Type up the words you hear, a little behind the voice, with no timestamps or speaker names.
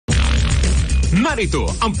Narito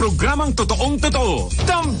ang programang totoong-totoo,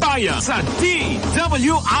 Tambayan sa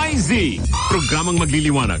DWIZ. Programang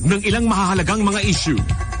magliliwanag ng ilang mahahalagang mga issue.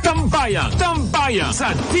 Tambayan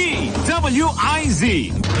sa DWIZ.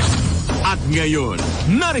 At ngayon,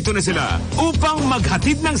 narito na sila upang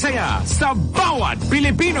maghatid ng saya sa bawat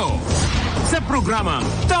Pilipino. Sa programang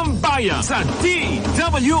Tambayan sa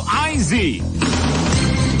DWIZ.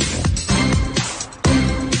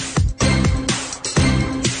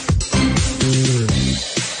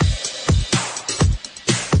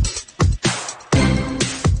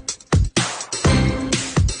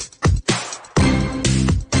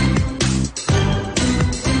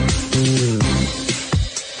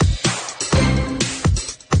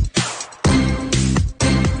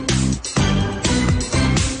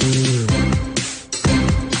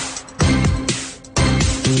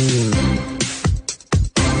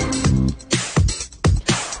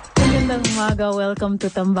 Welcome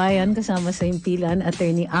to Tambayan. Kasama sa impilan,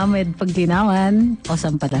 Attorney Ahmed Paglinawan. O,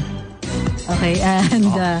 saan pala? Okay, and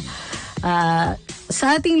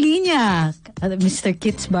sa ating linya, Mr.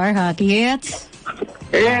 Kits Barha. Kits?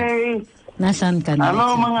 Hey! Nasaan ka na?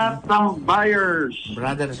 Hello mga Tambayers!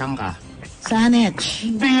 Brother, saan ka? Saan, Etch?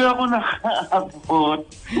 Hindi ako nakaabot.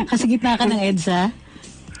 Sa gitna ka ng EDSA?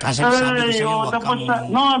 Kasi sabi ko sa'yo, wag tapos kang...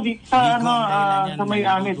 sa may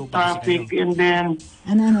Amit traffic and then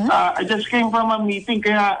I just came from a meeting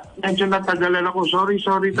kaya medyo natagalan ako. Sorry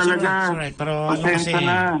talaga. Right. Pero pasensya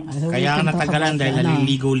na. Kaya ka natagalan dahil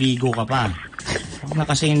naliligo-ligo ka pa. Huwag na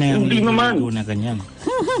kasi na yung ligo na ganyan.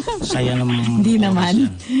 Saya naman. Hindi naman.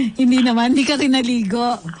 Hindi ka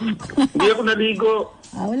kinaligo. Hindi ako naligo.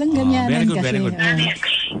 Walang ganyanan kasi. Very good.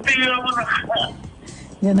 Hindi ako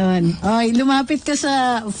Ganon. Okay, lumapit ka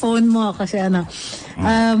sa phone mo kasi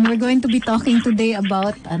we're going to be talking today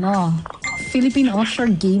about Philippine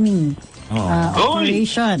offshore gaming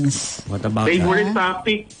operations. What about favorite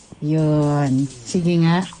topic? Yun. Sige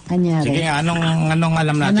nga, anyari. Sige nga, anong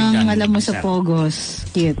alam natin dyan? Anong alam mo sa Pogos,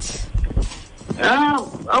 Kids?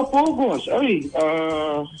 Pogos.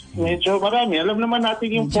 Medyo marami. Alam naman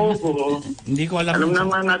natin yung Pogo. Hindi ko alam. Alam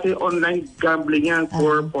naman natin online gambling yan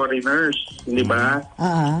for foreigners. Di ba?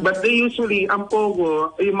 But they usually, ang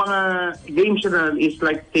Pogo, yung mga games na is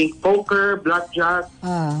like take poker, blackjack,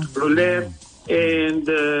 roulette, and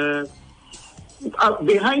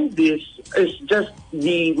behind this is just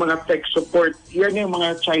the mga tech support. Yan yung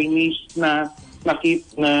mga Chinese na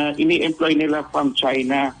ini-employ nila from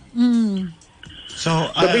China.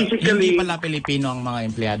 So basically, hindi pala Pilipino ang mga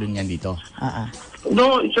empleyado niyan dito?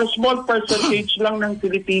 No, it's a small percentage lang ng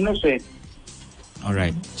Filipinos eh.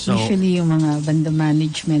 Alright. So, usually yung mga banda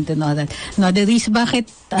management and all that. No, the reason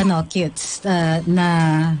bakit, Kids, na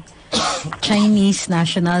Chinese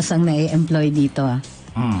nationals ang na-employ dito?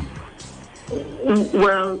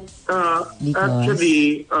 Well,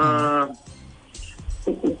 actually,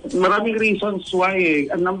 maraming reasons why.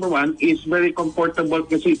 Number one is very comfortable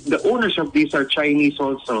kasi the owners of these are Chinese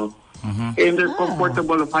also. And they're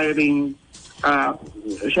comfortable of hiring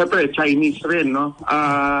syempre Chinese rin, no?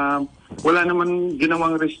 Wala naman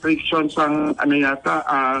ginawang restrictions ang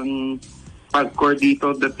ang pagcore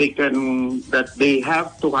dito that they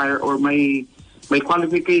have to hire or may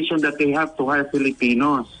qualification that they have to hire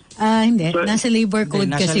Filipinos. Hindi. So, nasa labor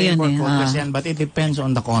code kasi yun. Nasa labor code kasi yan, but it depends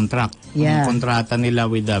on the contract. Yeah. Ang kontrata nila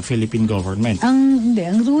with the Philippine government. Ang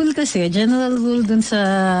rule kasi, general rule dun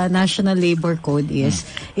sa National Labor Code is,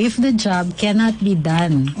 if the job cannot be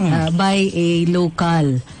done by a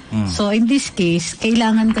local. So in this case,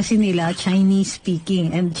 kailangan kasi nila Chinese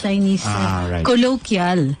speaking and Chinese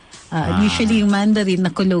colloquial. Usually yung Mandarin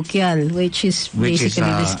na colloquial, which is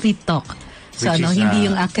basically the street talk. So hindi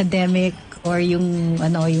yung academic or yung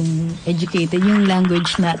educated, yung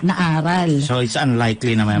language na naaral. So it's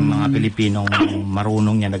unlikely na may mga Pilipinong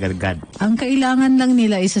marunong yan agad-agad. Ang kailangan lang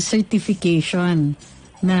nila is a certification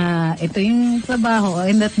na ito yung trabaho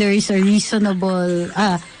and that there is a reasonable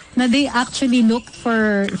na they actually look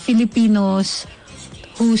for Filipinos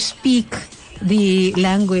who speak the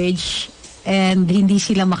language and hindi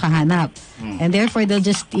sila makahanap. And therefore they'll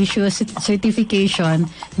just issue a certification,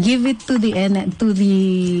 give it to the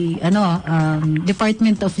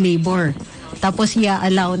Department of Labor. Tapos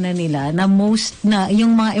i-allow na nila na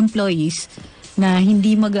yung mga employees na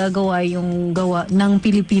hindi magagawa yung gawa ng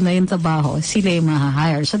Pilipino yung trabaho, sila yung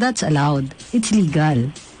ma-hire. So that's allowed. It's legal.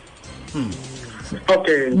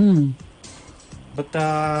 Okay. But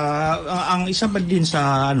ang isa pa din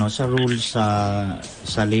sa sa rules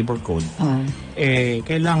sa labor code,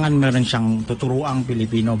 kailangan meron siyang tuturuang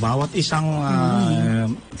Pilipino. Bawat isang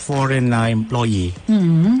foreign employee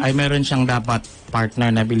ay meron siyang dapat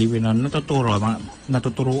partner na Pilipino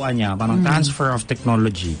natuturuan niya parang transfer of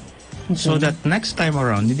technology. So that next time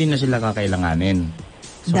around hindi na sila kakailanganin.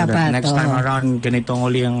 So that next time around ganitong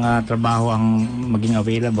uli ang trabaho ang maging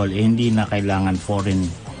available, hindi na kailangan foreign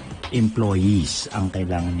employees ang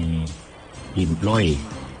kailangan ni employee.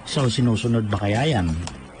 So, sinusunod ba kaya yan?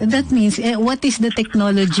 That means, what is the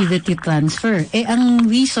technology that you transfer? Ang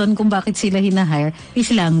reason kung bakit sila hinahire is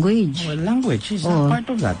language. Well, language is a part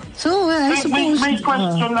of that. So, I suppose... May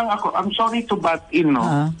question lang ako. I'm sorry to butt in,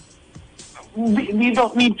 no? We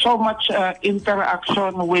don't need so much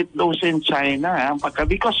interaction with those in China,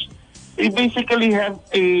 because we basically have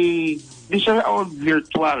these are all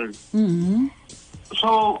virtual.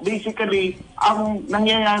 So, basically, ang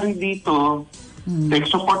nangyayari dito, tech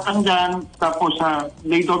support lang dyan, tapos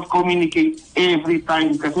they don't communicate every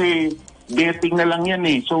time kasi betting na lang yan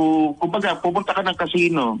eh. So, kumbaga, pupunta ka ng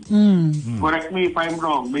casino, correct me if I'm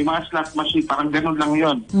wrong, may mga slot machine, parang ganun lang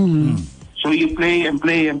yun. So, you play and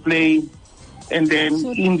play and play, and then,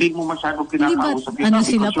 hindi mo masyadong kinakausap.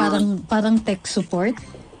 Sila parang tech support?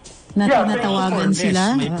 Na tinatawagan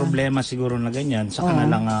sila? Yes, may problema siguro na ganyan, saka na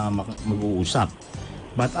lang mag-uusap.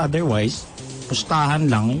 But otherwise,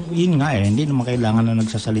 pustahan lang, yun nga hindi naman kailangan na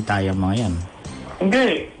nagsasalita yung mga yan.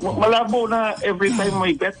 Hindi, malabo na every time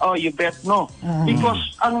may bet, you bet no. Because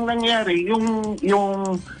ang nangyari,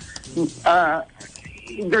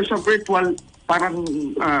 there's a virtual parang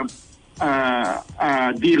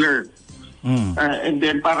dealer. And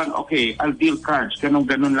then parang, okay, I'll deal cards, ganun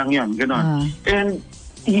lang yun, ganun. And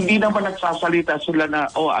hindi naman nagsasalita sila na,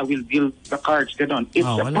 I will deal the cards, gano'n. It's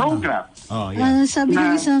a program. Sabi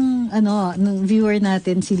ng isang viewer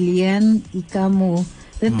natin, si Lian Ikamu,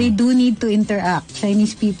 that they do need to interact.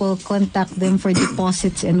 Chinese people contact them for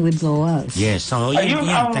deposits and withdrawals. Yes, so yun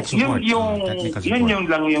tech support. Yun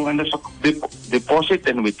lang yung sa deposit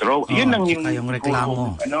and withdrawal. Yun lang yung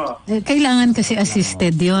reklamo. Kailangan kasi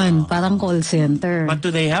assisted yun, parang call center. But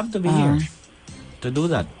do they have to be here to do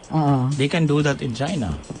that? They can do that in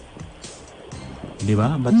China. Di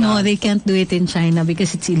ba? But, no, they can't do it in China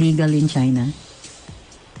because it's illegal in China.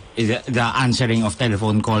 The answering of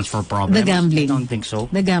telephone calls for problems? The gambling. I don't think so.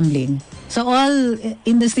 The gambling. So all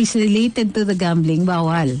industries related to the gambling,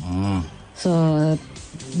 bawal. So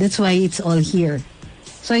that's why it's all here.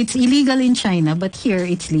 So it's illegal in China, but here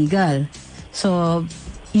it's legal. So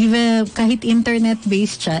even kahit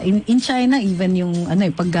internet-based siya, in China even yung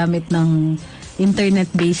paggamit ng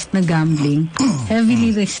internet-based na gambling,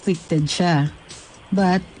 heavily restricted siya.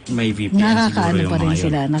 But may VPN nakakaano pa rin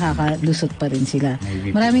sila, nakakalusot pa rin sila.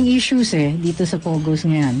 Maraming issues dito sa Pogos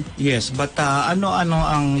ngayon. Yes, but ano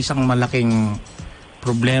ang isang malaking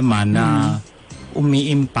problema na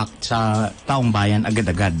umi-impact sa taong bayan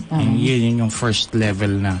agad-agad? Yun yung first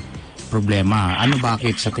level na problema.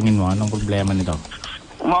 Bakit sa tingin mo? Anong problema nito?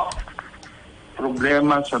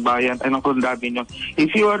 Problema sa bayan, anong kundabi nyo?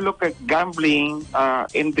 If you look at gambling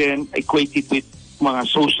and then equate it with mga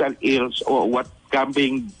social ills or what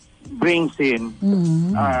gambling brings in,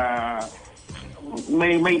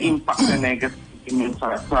 may impact na negative yun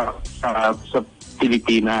sa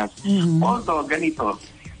Pilipinas. Although, ganito,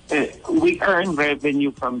 we earn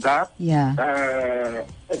revenue from that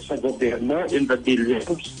sa gobyerno in the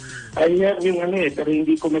billions. I have yung pero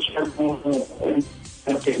hindi ko masyadong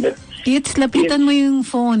Kids, lapitan mo yung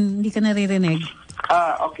phone. Hindi ka naririnig.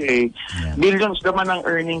 Okay. Yeah. Billions naman ang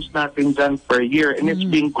earnings natin dyan per year and it's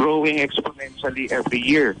been growing exponentially every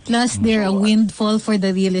year. Plus, there a windfall for the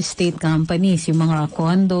real estate companies. Yung mga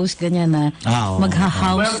condos, ganyan na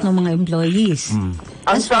magha-house ng mga employees.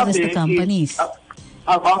 As well as the companies.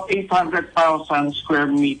 About 800,000 square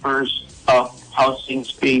meters of housing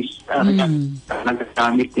space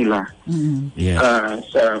nagagamit nila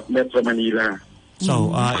sa Metro Manila.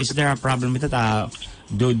 So, is there a problem with that?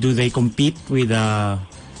 Do they compete with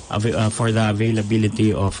for the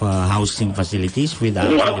availability of housing facilities with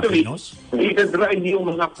Filipinos? Ika-drive yung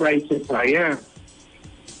mga prices higher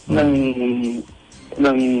ng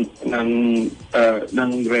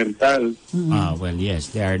rental. Well,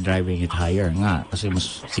 yes, they are driving it higher nga kasi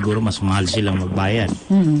siguro mas mahal silang magbayad.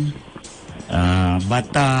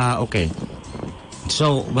 But okay.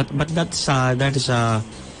 So, but that is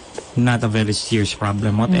not a very serious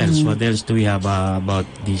problem. What else? What else do we have about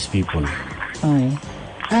these people? Okay.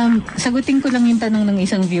 Sagutin ko lang yung tanong ng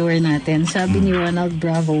isang viewer natin. Sabi ni Ronald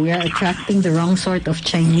Bravo, we are attracting the wrong sort of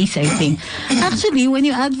Chinese, I think. Actually, when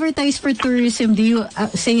you advertise for tourism, do you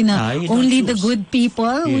say na only the good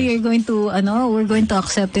people we're going to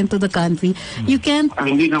accept into the country? You can't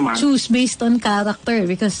choose based on character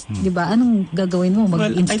because, di ba, anong gagawin mo?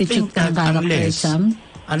 Mag-institute ka ng character exam?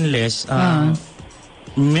 Unless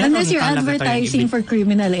you're advertising for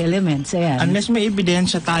criminal elements. Ayan. Unless may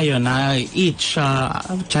ebidensya tayo na each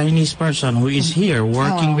Chinese person who is here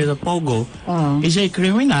working with a pogo is a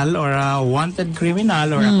criminal or a wanted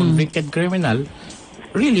criminal or a convicted criminal,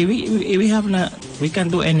 really, we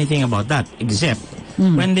can't do anything about that except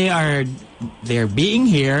when they're being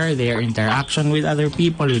here, their interaction with other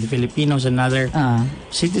people, with Filipinos and other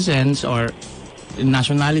citizens or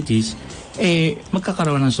nationalities,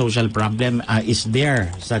 magkakaroon ng social problem. Is there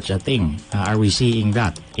such a thing? Are we seeing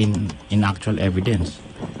that in actual evidence?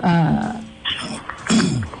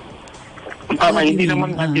 Hindi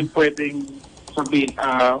naman natin pwedeng sabihin,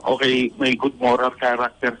 okay, may good moral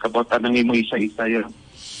character ka ba? Tanangin mo isa-isa yun.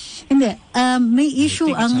 Hindi. May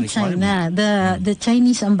issue ang China. The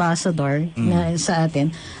Chinese ambassador na sa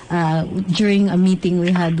atin, during a meeting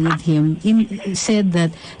we had with him, said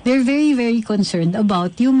that they're very, very concerned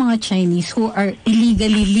about yung mga Chinese who are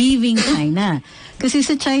illegally leaving China. Kasi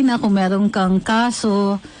sa China, kung meron kang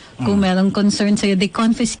kaso, kung merong concern sa'yo, they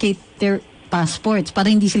confiscate their passports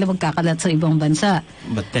para hindi sila magkakalat sa ibang bansa.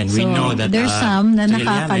 But then we know that there's some na Chileanes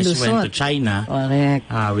nakakalusot went to China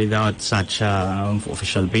without such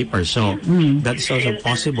official papers. So that's also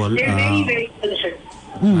possible. They're very, very concerned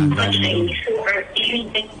about Chinese who are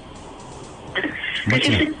illegal.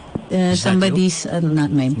 Somebody's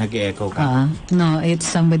not mine. Nag-echo ka? No, it's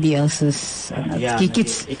somebody else's.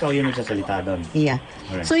 Ikaw yung nagsasalita doon. Yeah.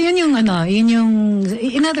 Right. So yun yung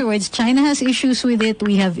in other words, China has issues with it,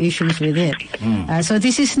 we have issues with it. So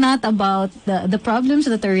this is not about the problems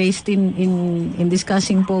that are raised in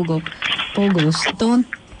discussing pogos don't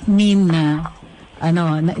mean na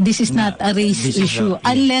this is not a race issue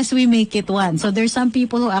unless we make it one. So there's some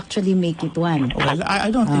people who actually make it one. Well,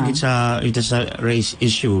 I don't think it is a race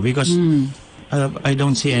issue because I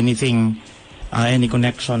don't see anything, any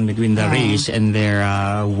connection between the race and their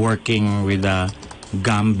working with a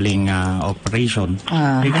gambling operation.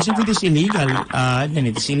 Because if it is illegal, then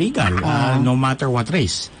it is illegal, no matter what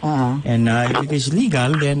race. And if it is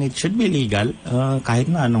legal, then it should be legal kahit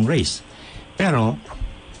na anong race. Pero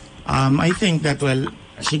I think that,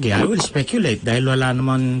 sige, I will speculate dahil wala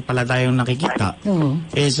naman pala tayong nakikita.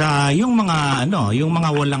 Is yung mga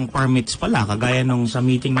walang permits pala, kagaya nung sa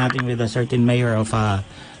meeting natin with a certain mayor of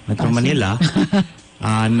Metro Manila,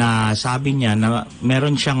 na sabi niya na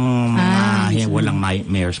meron siyang walang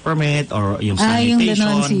mayor's permit or yung sanitation.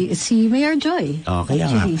 Yung si Mayor Joy. Kaya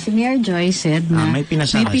actually, si Mayor Joy said na may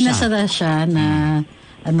pinasara siya na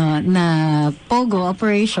pogo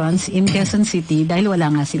operations in Quezon City dahil wala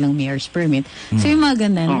nga silang mayor's permit. So yung mga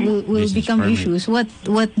ganun will become issues. What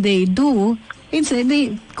they do,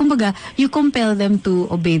 kumbaga, you compel them to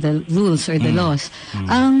obey the rules or the laws.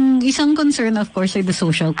 Ang isang concern, of course, ay the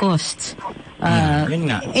social costs.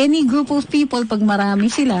 Any group of people, pag marami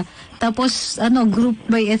sila, tapos group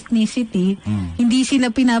by ethnicity, hindi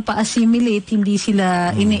sila pinapa-assimilate, hindi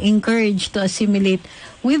sila ini-encourage to assimilate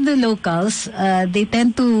with the locals. They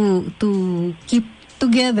tend to keep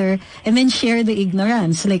together and then share the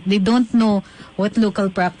ignorance. Like they don't know what local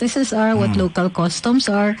practices are, what local customs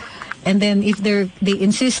are. And then if they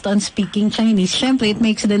insist on speaking Chinese, syempre it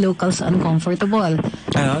makes the locals uncomfortable.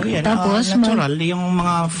 Tapos natural yung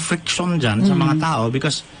mga friction dyan sa mga tao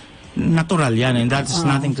because natural yan and that's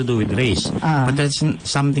nothing to do with race. But that's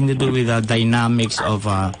something to do with the dynamics of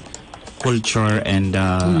culture and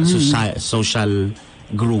social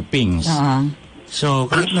groupings. So,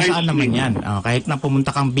 kahit nasaan naman yan. Kahit na pumunta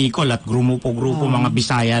kang Bicol at grupo mga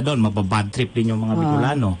Bisaya doon, mababad trip din yung mga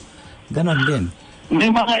Bicolano. Ganon din. May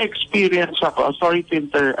mga experience ako. Sorry to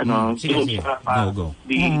sige. Go.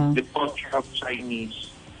 The culture of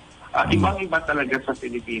Chinese. Ibang-iba talaga sa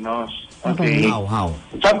Filipinos. Okay? How?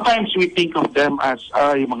 Sometimes we think of them as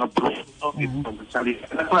yung mga bruto.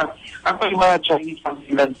 Ako yung mga Chinese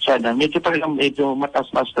pangsilan siya medyo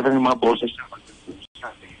matas-mas talaga yung mga boses na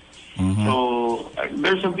So,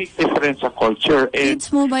 there's a big difference sa culture. It's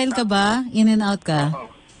mobile ka ba? In and out ka?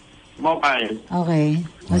 Mobile. Okay.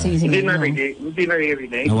 Sige. Hindi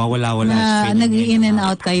naririnig. Nawawala. Nag-in and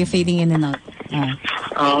out kayo, fading in and out.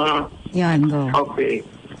 Yan, go. Okay.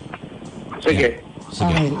 Sige.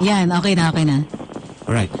 Okay. Yan, okay na.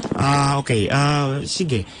 Alright. Okay.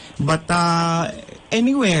 Sige. But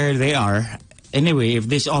anywhere they are, anyway, if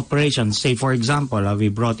this operation, say for example, we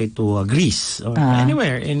brought it to Greece or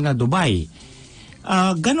anywhere in Dubai,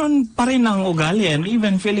 ganon pa rin ang ugali, and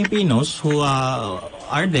even Filipinos who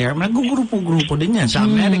are there, nagugrupo-grupo din yan. Sa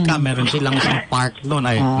Amerika, meron silang isang park doon,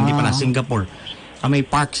 hindi pa na Singapore. May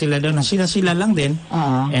park sila doon, sila lang din.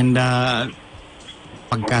 And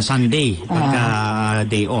pagka Sunday, pagka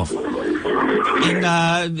day off. And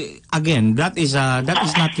again, that is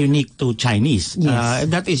not unique to Chinese. Yes.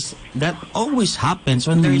 That always happens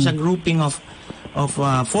when there is a grouping of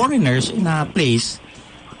foreigners in a place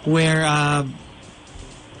where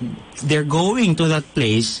they're going to that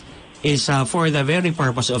place is for the very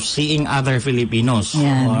purpose of seeing other Filipinos.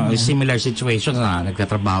 Similar situations na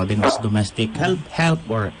nagtatrabaho din as domestic help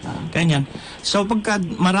or ganyan. So pagka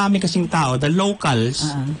marami kasing tao, the locals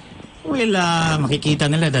will makikita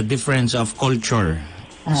nila the difference of culture.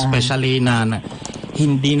 Especially na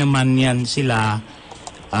hindi naman yan sila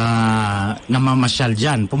namamasyal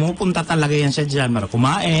dyan. Pumupunta talaga yan sa dyan para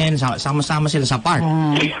kumain, sama-sama sila sa park.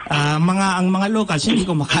 Ang mga locals hindi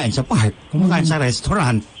kumakain sa park, kumakain sa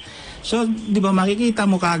restaurant. So, di ba makikita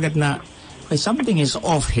mo kaagad na something is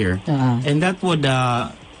off here. And that would,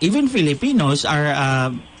 even Filipinos are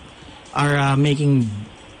making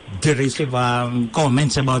derisive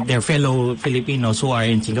comments about their fellow Filipinos who are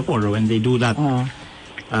in Singapore when they do that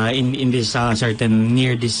in this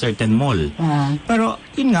near this certain mall. Pero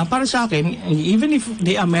yun nga, para sa akin, even if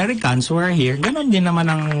the Americans were here, ganon din naman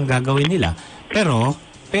ang gagawin nila. Pero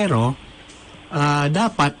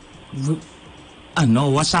dapat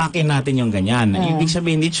wasakin natin yung ganyan. Ibig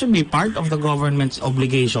sabihin, it should be part of the government's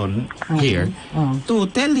obligation here to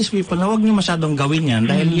tell these people na huwag niyo masyadong gawin yan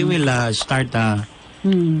dahil you will start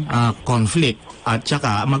conflict at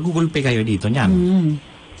saka magugulpi kayo dito niyan.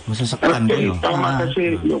 Masasaktan kayo. Tama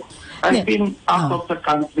kasi, I've been out of the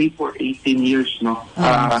country for 18 years, no?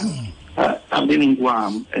 I've been in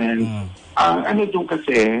Guam. And ano doon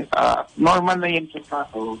kasi, normal na yan sa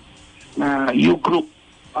tao na you group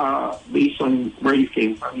based on where you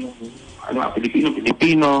came from, yung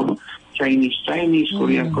Filipino, Chinese,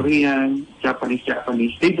 Korean,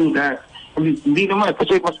 Japanese, they do that. Hindi naman,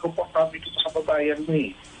 kasi mas komportable ito sa kababayan mo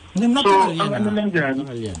eh. So, ang ano lang dyan,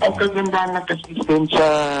 ang kagandahan ng kasi doon sa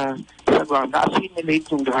na-assimilate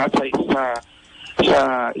yung lahat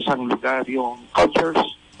sa isang lugar, yung cultures,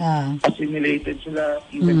 assimilated sila,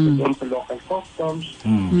 even doon sa local customs.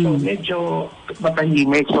 So, medyo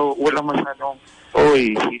matahimik. So, walang masyadong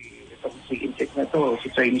si insect na to, si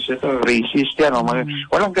Chinese na to, racist yan,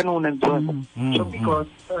 walang ganunan doon. So because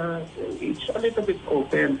it's a little bit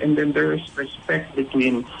open and then there is respect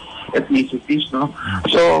between ethnicities, no?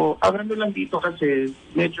 So, ang ano lang dito kasi,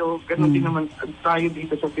 medyo ganun din naman tayo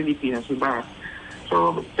dito sa Pilipinas, iba.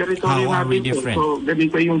 So, territory natin ito. So,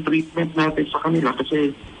 ganito yung treatment natin sa kanila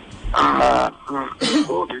kasi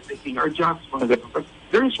they're taking our jobs, mga ganun. But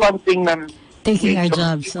there is one thing na taking our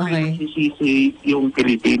jobs, okay. Sisisi yung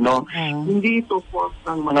Pilipino. Hindi ito fault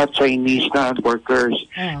ng mga Chinese na workers.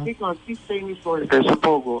 Because these Chinese workers sa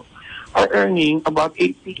Pogo are earning about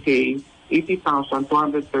 80,000 to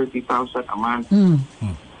 130,000 a month.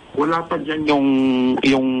 Wala pa dyan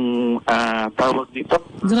yung tawag dito.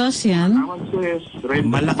 Gross yan?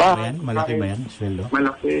 Malaki ba yan? Sweldo?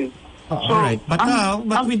 Malaki. So, alright. But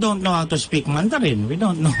we don't know how to speak Mandarin. We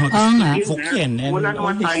don't know how to speak Hokkien. And wala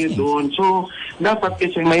naman tayo doon. So, dapat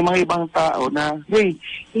kasi may mga ibang tao na,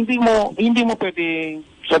 hindi mo pwede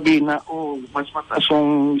sabihin na, mas mataas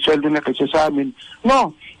yung sweldo na kasi sa amin.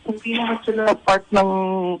 No, hindi naman sila part ng,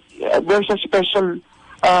 there's a special,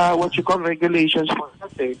 what you call regulations for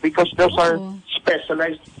that because those are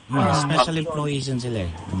specialized. Special employees sila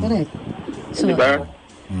eh. Correct. So, diba?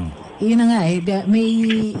 Yun na nga may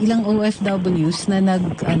ilang OFWs na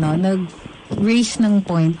nag-raise ng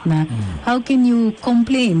point na how can you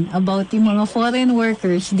complain about yung mga foreign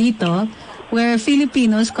workers dito where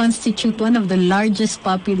Filipinos constitute one of the largest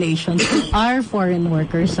populations who are foreign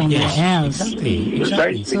workers somewhere else.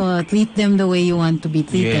 Exactly. So treat them the way you want to be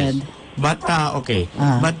treated. Yes. But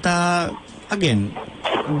but again,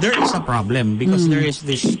 there is a problem because there is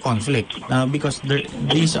this conflict because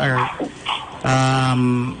these are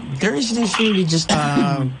there is this really just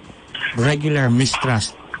regular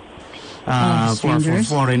mistrust for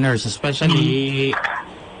foreigners, especially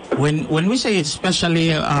when we say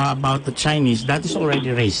especially about the Chinese, that is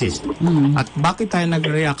already racist. At bakit tayo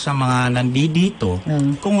nag-react sa mga nandito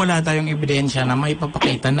kung wala tayong ebidensya na may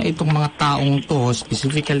papakita na itong mga taong to,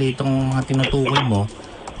 specifically itong mga tinutukoy mo,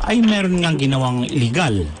 ay meron ngang ginawang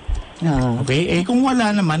illegal. Okay? Kung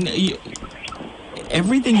wala naman,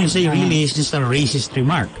 everything you say really is just a racist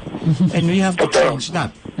remark. And we have to change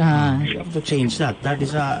that. You have to change that.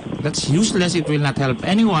 That's useless. It will not help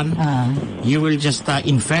anyone. You will just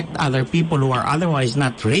infect other people who are otherwise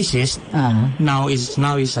not racist. Now is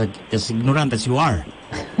as ignorant as you are.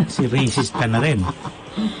 Si racist ka na rin.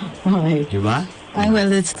 Okay. Diba?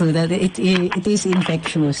 Well, it's true that it is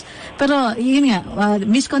infectious. Pero, yun nga,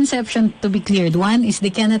 misconception to be cleared. One is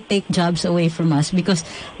they cannot take jobs away from us because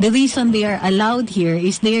the reason they are allowed here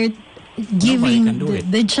is they're giving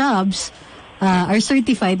the jobs are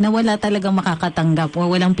certified na wala talagang makakatanggap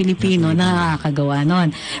o walang Pilipino na nakakagawa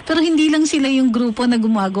nun. Pero hindi lang sila yung grupo na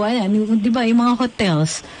gumagawa yan. Di ba, yung mga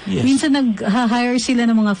hotels, minsan nag-hire sila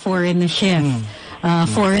ng mga foreign chef.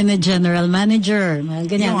 Foreign general manager,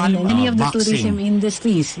 ganyan. Many of the tourism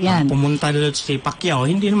industries, yan. Pumunta si Pacquiao,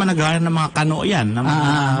 hindi naman nag-hire ng mga kano yan, ng mga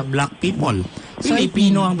black people.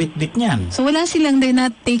 Filipino ang bitbit niyan. So wala silang, they're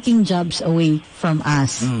not taking jobs away from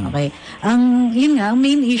us. Okay? Yun nga, ang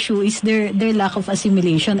main issue is their lack of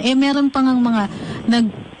assimilation. Meron pang ang mga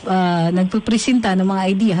nagpupresenta ng mga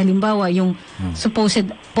idea. Halimbawa, yung supposed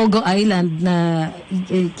Pogo Island na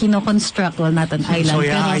kino-construct, well, not an island. So,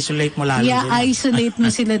 i-isolate mo lalo sila. I-isolate mo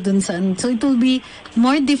sila dun sa... So, it will be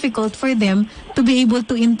more difficult for them to be able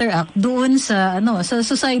to interact doon sa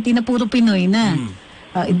society na puro Pinoy na.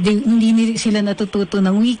 Hindi sila natututo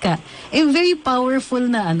ng wika. Very powerful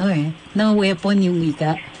na na weapon yung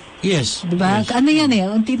wika. Yes. Diba? Yes. Ano yan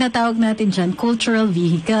ang tinatawag natin dyan, cultural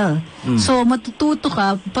vehicle. So, matututo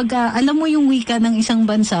ka, pag alam mo yung wika ng isang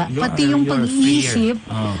bansa, pati yung pag-iisip,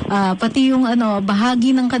 pati yung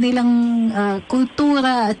bahagi ng kanilang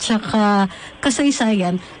kultura at saka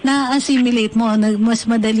kasaysayan, na-assimilate mo, na mas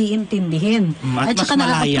madali intindihin. At saka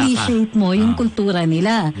na-appreciate mo yung kultura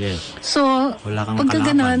nila. Yes. So,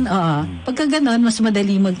 pagka ganon, mas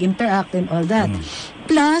madali mag-interact and all that.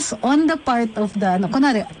 Plus, on the part of the,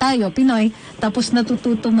 kunwari, tayo, Pinoy, tapos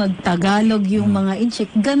natututo mag-Tagalog yung mga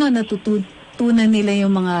Inchik, gano'n natututunan nila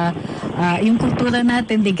yung mga, yung kultura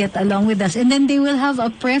natin, they get along with us. And then they will have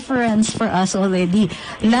a preference for us already.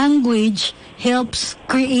 Language helps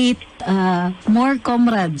create more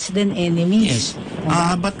comrades than enemies.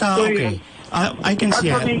 Yes. But, okay. I can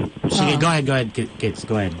see. Sige, go ahead, kids,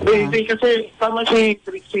 go ahead. Hindi, kasi tama si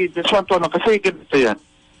Trixie, just want to know, kasi ganito yan.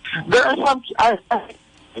 There are some,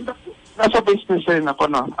 nasa business rin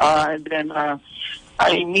ako, and then,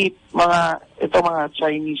 I meet mga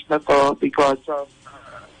Chinese na to because of,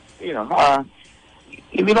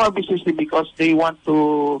 hindi naman business din because they want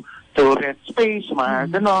to rent space,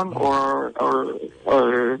 mga ganon, or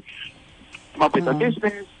mapit na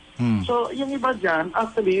business. So, yung iba dyan,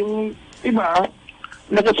 actually, yung iba,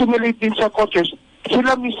 nag-assimilate din sa cultures,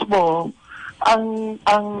 sila mismo, ang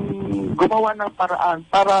gumawa ng paraan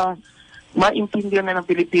para maintindihan na ng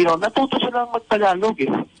Pilipino. Natuto silang mag-Tagalog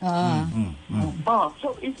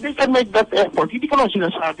so if they can make that effort, hindi ko lang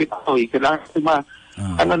sinasabi kailangan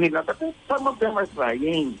nila. But some of them are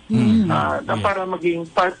trying na para maging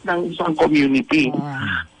part ng isang community.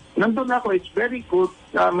 Nandun ako, it's very good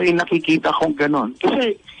na may nakikita kong ganon.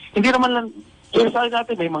 Kasi hindi naman lang sa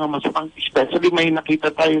natin may mga masamang, especially may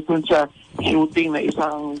nakita tayo dun sa shooting na sa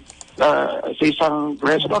isang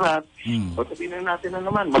restaurant. So sabihin natin na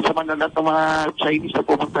naman, masama na lahat ng mga Chinese na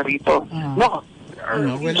pumunta rito. No.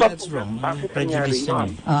 Well, that's wrong. Prejudice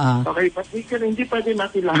yun. Okay, but hindi pwede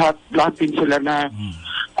natin lahatin sila na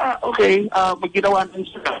magginawa na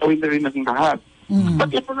sila, gawin na rin natin lahat. But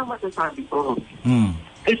ito na masasabi ko.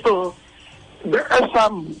 Ito, there are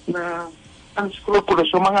some na unscrupulous,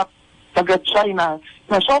 yung mga taga-China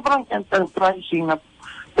na sobrang enterprising na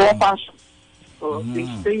pumapasok. So, they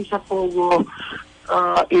stay sa Pogo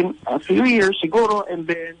in a few years siguro, and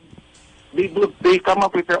then they come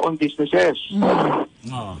up with their own businesses.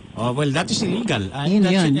 Well, that is illegal.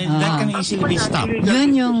 That can easily be stopped. Yun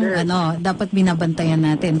yung dapat binabantayan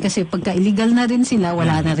natin. Kasi pagka illegal na rin sila,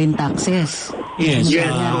 wala na rin taxes. Yes.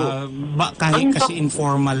 Kahit kasi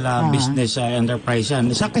informal business enterprise yan.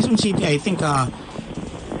 Sa Quezon City, I think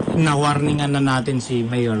na-warningan na natin si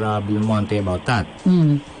Mayor Belmonte about that.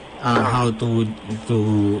 How to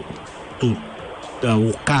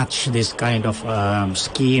catch this kind of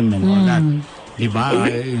scheme and all that. Diba?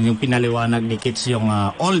 Yung pinaliwanag ni Kids yung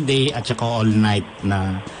all day at saka all night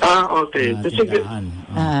na okay. tindahan.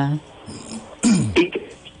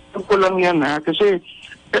 Ito ko lang yan kasi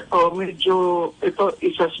ito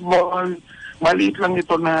is a small, maliit lang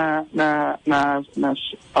ito na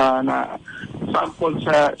sample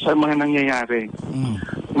sa mga nangyayari.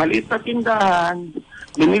 Maliit na tindahan,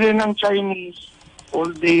 binili ng Chinese, all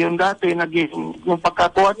day yung dati, yung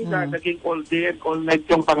pagkakuha nila, naging all day and all night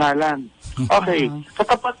yung pangalan. Okay,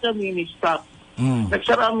 katapat niya mini-stop.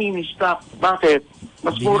 Nagsara mini-stop. Bakit?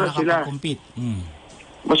 Mas mura sila.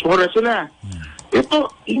 mas mura sila. Ito,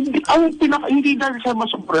 hindi dahil sa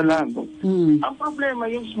mas mura lang. Ang problema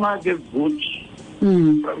yung smuggled goods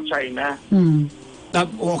from China.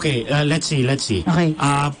 Okay, let's see. Okay.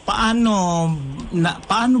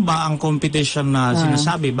 Paano ba ang competition na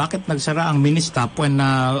sinasabi? Bakit nagsara ang mini-stop when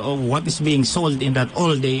what is being sold in that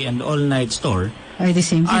all-day and all-night store Are the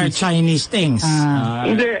same are things? Chinese things?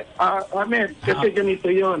 Hindi, Ahmed, kasi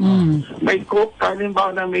ganito yun. May Coke,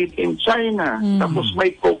 halimbawa na made in China, tapos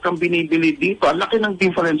may Coke kang binibili dito. Ang laki ng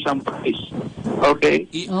difference ang price. Okay?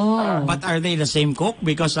 But are they the same Coke?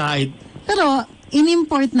 Because Pero,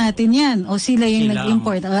 in-import natin yan. O sila yung Sila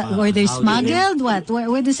nag-import. Were they how smuggled? What?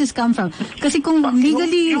 Where does this come from? Kasi kung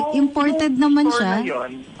legally imported naman siya.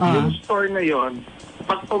 Yung store na yon,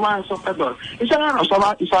 pag pumasok ka doon,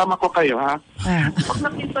 isama ko kayo, ha? Pag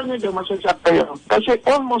nakita nyo doon, masasak kayo. Kasi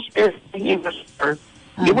almost everything in the store,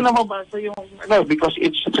 hindi mo na mabasa yung, because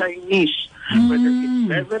it's Chinese. Whether it's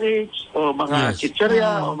beverage, o mga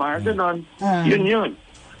chicheria, o mga ganon, yun.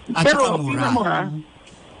 At Pero, saka mura. tingnan mo, ha?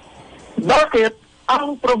 Bakit?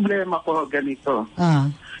 Ang problema ko ganito.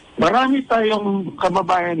 Marami tayong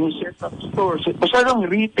kababayan ng set up stores. Masyadong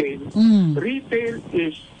retail. Retail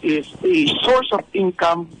is a source of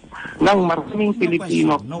income ng maraming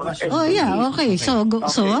Pilipino. No question. Oh, yeah. Okay. So,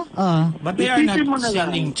 But they are Isipin mo not na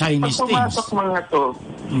selling lang, Chinese pag things. pumasok mga to,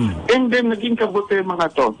 and then naging kabuti yung mga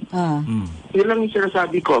to. Yun lang yung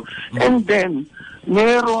sinasabi ko. And then,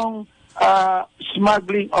 merong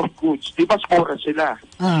smuggling of goods. Di ba mura sila?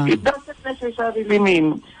 It doesn't necessarily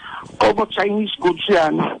mean kung Chinese goods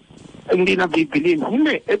yan, hindi na bibilin.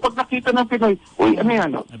 Hindi. Pag nakita ng Pinoy, uy, ano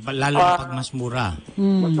yan? Lalo na pag mas mura.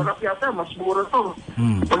 Masarap yata, mas mura to.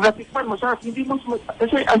 Pag natikman, masarap. Hindi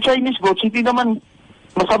kasi ang Chinese goods, hindi naman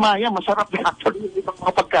masama yan. Masarap yan. Actually, hindi pa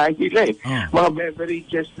mga pagkain nila eh. Mga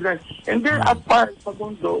beverages lang. And they're at par sa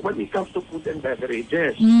mundo when it comes to food and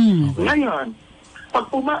beverages. Ngayon,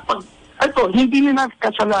 ito, hindi nila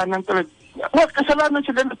kasalanan talaga. Well, kasalanan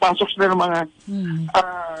sila, napasok sila ng mga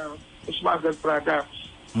smuggled products.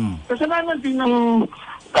 Kasalanan din ng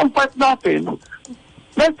part natin,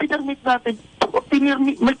 dahil pinirmit natin,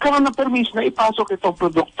 may karoon ng permis na ipasok itong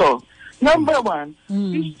produkto. Number one,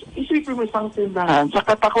 isipin mo isang tindahan, sa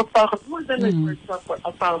katakot-takot, more than for example,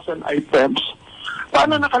 1,000 items.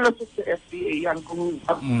 Paano nakalasot sa FDA yan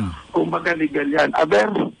kung magaligal yan?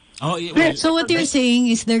 so what you're saying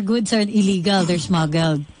is their goods are illegal, they're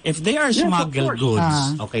smuggled. If they are smuggled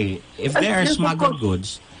goods, okay. If they are smuggled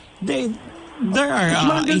goods, there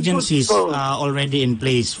are agencies already in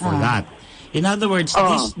place for that. In other words,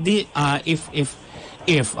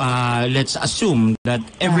 if let's assume that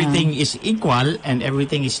everything is equal and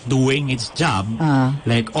everything is doing its job,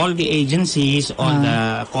 like all the agencies, all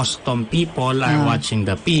the custom people are watching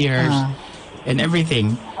the piers and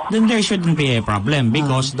everything, then there shouldn't be a problem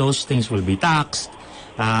because those things will be taxed.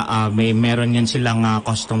 Meron yan silang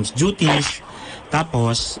customs duties.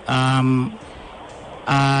 Tapos,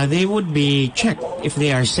 they would be checked if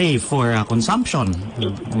they are safe for consumption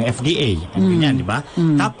ng FDA. Ganyan, di ba?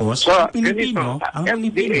 Tapos, ang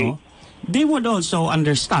Pilipino, they would also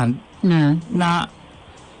understand na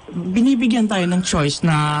binibigyan tayo ng choice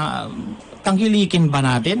na tangkilikin ba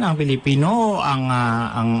natin ang Pilipino o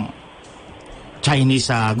ang Chinese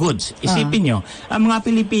goods. Isipin nyo, ang mga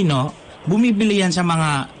Pilipino, bumibili yan sa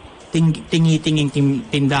mga tingi-tinging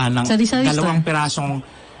tindahan ng dalawang pirasong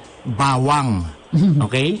bawang.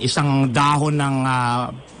 Okay? Isang dahon ng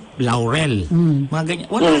laurel. Mga ganyan.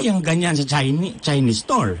 Wala yung ganyan sa Chinese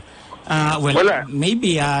store.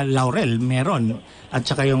 Maybe laurel meron. At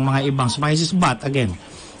saka yung mga ibang spices. But again,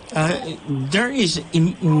 there is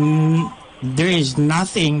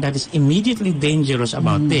nothing that is immediately dangerous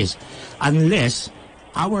about this unless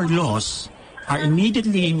our laws are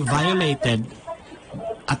immediately violated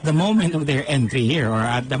at the moment of their entry here or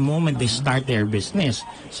at the moment they start their business.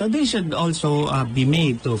 So they should also be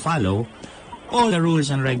made to follow all the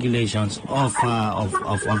rules and regulations of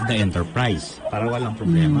the enterprise para walang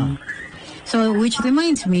problema. So which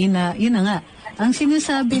reminds me na yun na nga, ang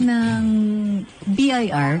sinasabi ng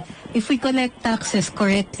BIR, if we collect taxes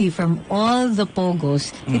correctly from all the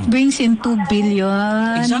POGOs, it brings in $2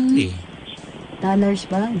 billion. Exactly. Dollars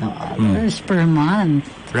ba? Dollars per month.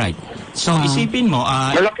 Right. So isipin mo,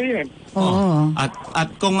 malaki yan. At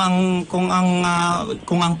kung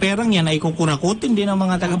ang perang yan ay kukurakutin din ng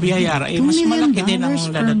mga taga-BIR, mas malaki din ang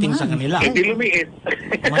dadating sa kanila. Hindi lumiit.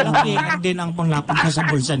 Malaki din ang panglapat sa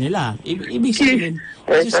bulsa nila. Ibig sabihin,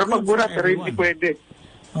 pero magbura, pero hindi pwede.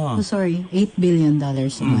 Sorry, $8 billion a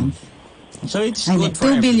month. So it's good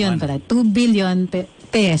for 2 billion everyone. pala. 2 billion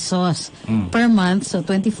pesos per month. So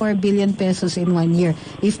 24 billion pesos in 1 year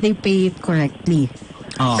if they pay it correctly.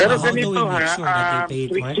 Pero how do we ganito make sure that they pay it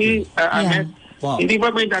Trixie, correctly? Ahmed, Wow. hindi ba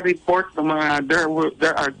may na-report ng mga,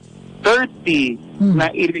 there are 30 na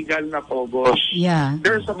illegal na pogos. Yeah.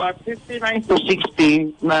 There's about 59 to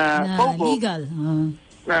 60 na Na pogo legal.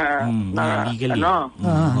 na legally.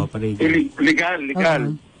 operating.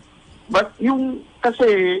 Legal. But yung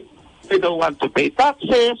kasi they don't want to pay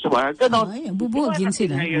taxes, gano'n. Ay, bubugin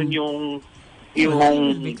sila. Ngayon yung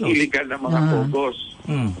illegal na mga pogos.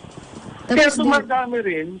 Kaya Tapos dumadami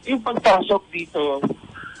rin yung pagpasok dito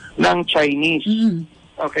ng Chinese.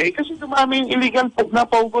 Okay? Kasi dumami yung illegal na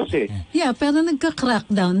pogos eh. Yeah, pero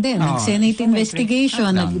nagka-crackdown din. Nag-Senate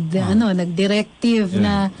investigation, nag-directive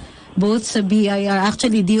na both sa BIR,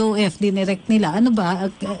 actually DOF, dinirect nila. Ano ba?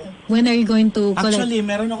 When are you going to collect? Actually,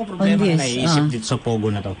 meron ako problema na naiisip dito sa pogo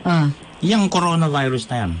na to. Yung coronavirus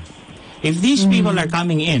na yan. If these people are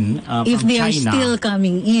coming in from if they China, are still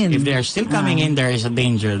coming in. if they are still coming in, there is a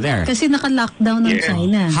danger there. Kasi naka-lockdown ng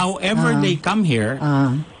China. However they come here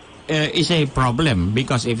is a problem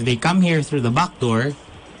because if they come here through the back door,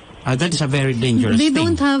 that is a very dangerous They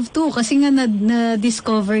thing. don't have to kasi nga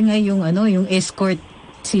na-discover nga yung escort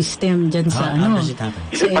system dyan sa How does it happen?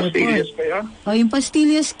 sa airport. Pastillas pa yun? Yung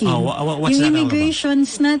Pastillas scheme. What's Yung that all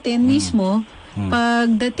immigrations natin mismo,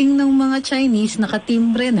 pagdating ng mga Chinese,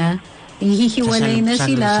 nakatimbre na, hihiwalay na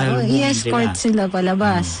sila, i-escort sila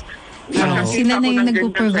palabas. Sila na yung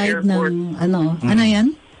nagpo-provide ng ano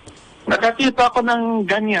yan? Nakakita ako ng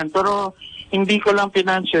ganyan, pero hindi ko lang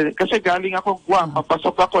financial. Kasi galing ako Guam,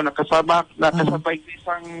 papasok ako, nakasabay sa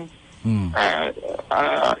isang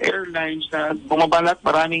airlines na bumabalat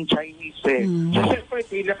maraming Chinese eh. So, siyempre,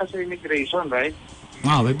 pila ka sa immigration, right?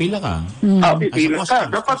 May pila ka. Pipila ka.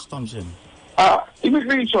 Dapat, Customs yun.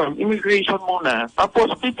 immigration muna. Tapos,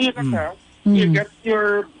 pipila ka, you get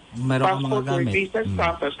your Meron kang mga passport or gamit. visa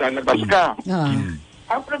stamp, tapos lalabas ka.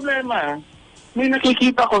 Ang problema, may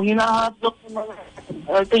nakikita ko, hinahablok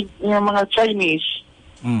yung mga Chinese.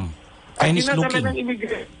 Chinese Dinadala looking. ng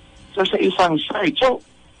immigration sa isang site. So,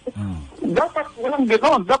 dapat walang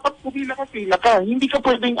gano'n. Dapat pumila ka. Hindi ka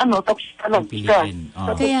pwedeng tapos alam ka.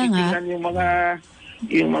 Tapos Kaya nga. titingnan yung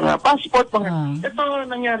mga passport. Ito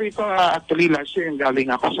nangyari ito actually last year yung galing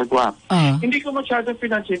ako sa Guam. Hindi ko masyadong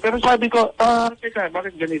pinansin. Pero sabi ko, teka,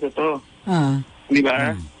 bakit ganito to? Di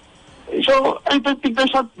ba? So, I don't think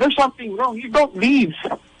there's something wrong. You don't leave.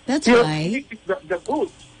 That's You why. take the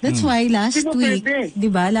boat. That's why last Sino week, pwede? 'di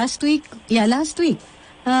ba? Last week,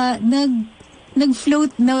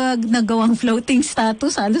 nag-float, nagawang floating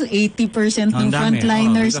status, halos 80% ng Ang dami.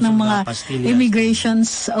 frontliners Because ng of the mga Pastillas. immigrations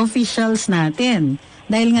officials natin.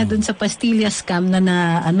 Dahil nga dun sa Pastillas scam na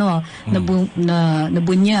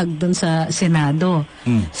nabunyag dun sa Senado.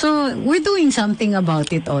 So, we're doing something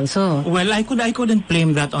about it also. Well, I couldn't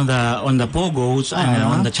blame that on the pogos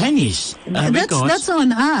on the Chinese because That's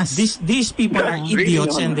on us. these people are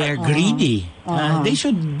idiots and they're greedy. They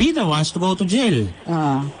should be the ones to go to jail.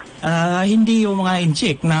 Hindi yung mga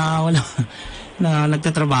inchik na wala na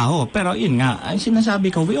nagtatrabaho. Pero yun nga, ang sinasabi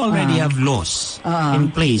ko, we already have laws in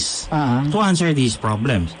place to answer these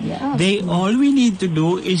problems. Yeah. All we need to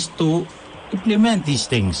do is to implement these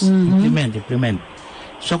things. Implement.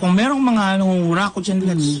 So kung merong mga rackets and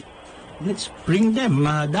let's bring them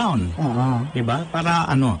down. Diba? Para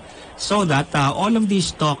so that all of this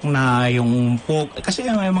talk na yung kasi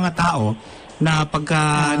may mga tao na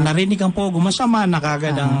pagka narinig ang pogo, masama na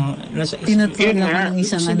kagad ang tinutulak ng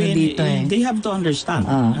isang dito eh. They have to understand.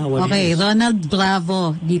 Okay, Ronald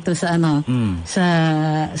Bravo dito sa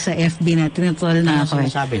sa FB na tinutol na ako.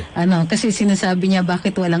 Sinasabi? Kasi sinasabi niya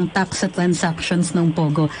bakit walang tax sa transactions ng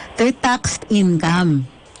pogo. They're taxed income.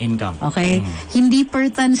 Okay? Hindi per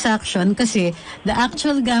transaction kasi the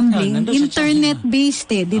actual gambling, internet-based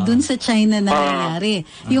dun sa China nangyayari.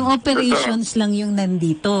 Yung operations lang yung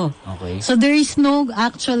nandito. Okay. So there is no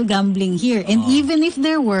actual gambling here. And even if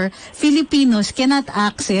there were, Filipinos cannot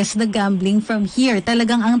access the gambling from here.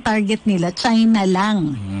 Talagang ang target nila, China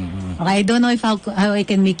lang. Okay, I don't know if how I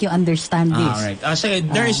can make you understand this. Alright. So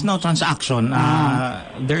there is no transaction.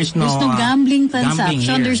 There's no gambling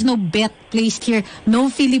transaction. There's no bet placed here. No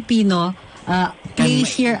Filipino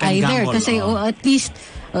place here either. Gamble, Kasi at least,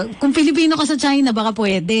 kung Filipino ka sa China, baka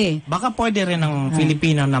pwede. Baka pwede rin ng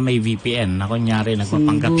Filipino na may VPN na kunyari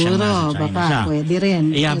nagpapanggap siya na sa China baka siya. pwede rin.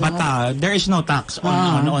 Yeah, but there is no tax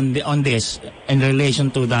on this in relation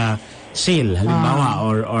to the sale, halimbawa,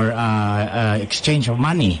 or exchange of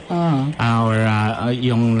money, or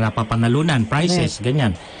yung napapanalunan, prices,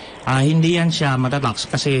 ganyan. Hindi yan siya matatax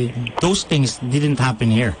kasi those things didn't happen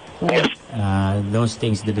here. Those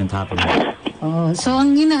things didn't happen here. So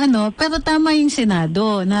ang pero tama yung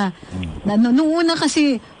Senado na Nung una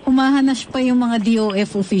kasi humahanas pa yung mga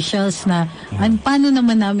DOF officials na paano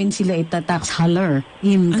naman namin sila itatax haller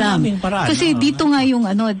income. Kasi dito nga yung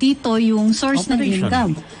dito yung source ng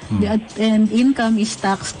income. And income is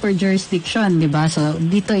taxed per jurisdiction, di ba? So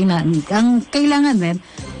dito ang kailangan din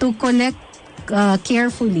to collect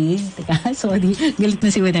carefully, sorry, galit na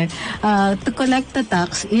si Winner, to collect the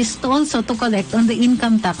tax is also to collect on the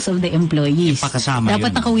income tax of the employees.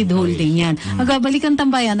 Dapat naka-withholding yan. Magbabalikan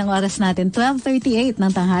tambayan ng oras natin, 12:38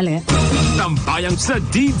 ng tanghali. Tambayan sa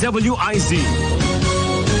DWIZ.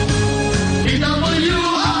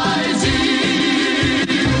 DWIZ!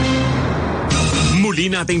 Muli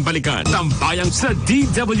nating balikan, Tambayan sa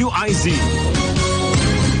DWIZ.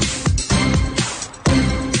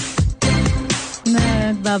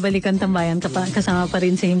 Nagbabalikan tambayan kasama pa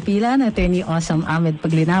rin sa himpilan Attorney Awesome Ahmed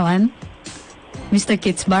Paglinawan, Mr.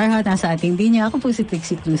 Kits Barha nasa ating linya. Ako po si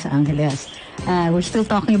Trixie Cruz Angeles. We're still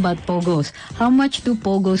talking about pogos. How much do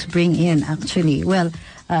pogos bring in actually? Well,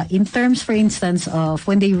 in terms for instance of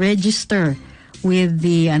when they register with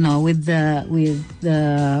the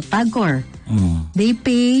PAGCOR, they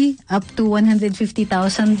pay up to $150,000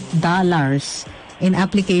 in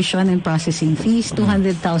application and processing fees,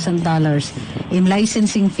 $200,000 in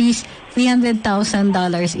licensing fees, $300,000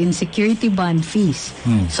 in security bond fees.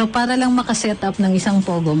 So para lang makaset up ng isang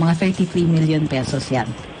pogo, mga 33 million pesos yan.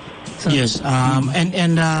 So, yes,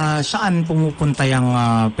 and saan pumupunta yung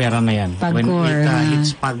pera na yan? PAGCOR, when it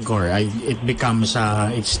hits PAGCOR, it becomes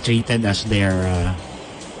it's treated as their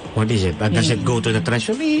what is it? Does it go to the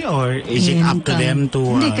treasury or is it up to them to...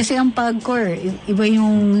 Hindi, kasi ang PAGCOR, iba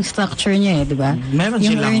yung structure niya di ba? Meron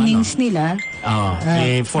yung silang earnings nila,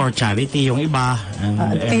 for charity yung iba.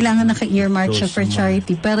 Kailangan naka-earmark siya for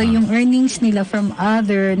charity. Pero yung earnings nila from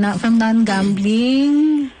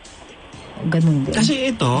non-gambling, ganun din.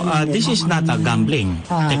 Kasi ito, this is not a gambling.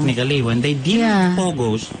 Technically, when they deal with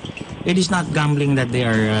pogos, it is not gambling that they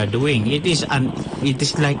are doing. It is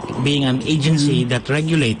like being an agency that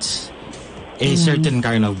regulates a certain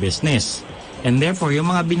kind of business. And therefore, yung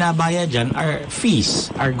mga binabaya dyan are fees,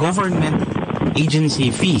 are government agency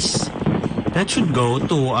fees. That should go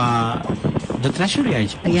to the treasury, I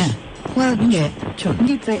suppose. Yeah. Well, hindi. Sure.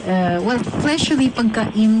 Hindi, treasury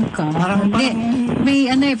pagka-income. Parang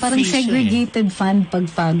segregated fund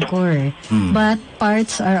pag PAGCOR. But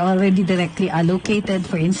parts are already directly allocated.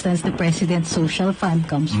 For instance, the President's Social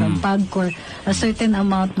Fund comes from PAGCOR. A certain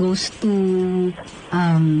amount goes to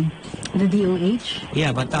the DOH.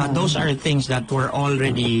 Yeah, but those are things that were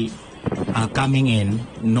already coming in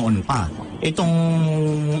noon pa. Itong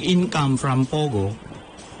income from Pogo,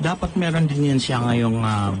 dapat meron din yan siya ngayong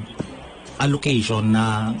allocation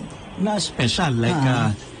na special, like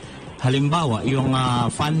halimbawa yung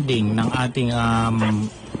funding ng ating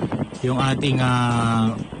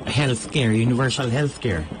healthcare, universal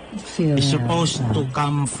healthcare is supposed to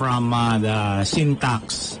come from the sin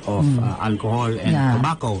tax of alcohol and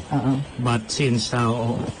tobacco. But since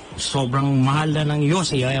sobrang mahal na ng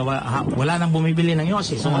yose, wala nang bumibili ng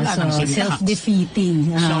yose, so wala nang sin tax.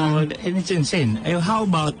 Self-defeating. So it's insane. How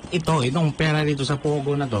about itong pera dito sa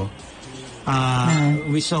Pogo na to,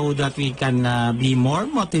 so that we can be more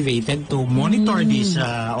motivated to monitor these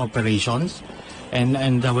operations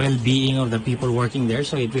and the well-being of the people working there,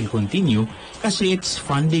 so it will continue kasi it's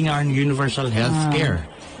funding our universal health care.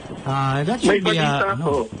 That should be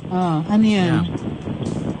ano yan?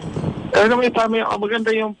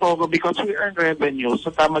 Maganda yung Pogo because we earn revenue.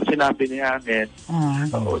 So tama sinabi niya namin.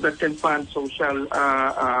 That can fund social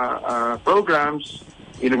programs,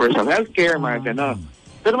 universal healthcare, mga ganon.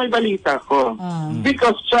 Pero may balita ko.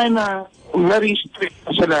 Because China, na-restrict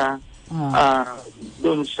na sila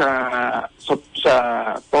doon sa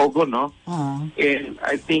Pogo, no? And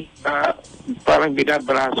I think parang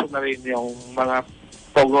binabraso na rin yung mga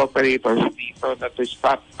Pogo operators dito na to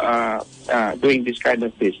stop doing this kind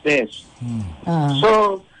of business.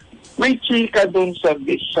 So, may chika doon sa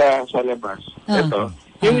labas. Ito.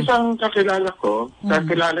 Yung isang kakilala ko,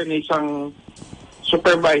 kakilala ni isang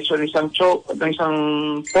supervisor ng isang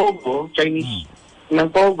Pogo, Chinese ng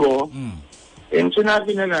Pogo, and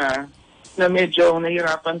sinabi nila na medyo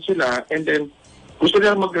nahirapan sila and then gusto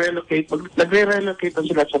nila mag-relocate. Nagre-relocate na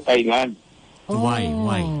sila sa Thailand. Why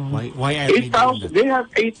are they doing that? They have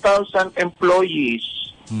 8,000 employees.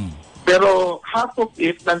 Pero half of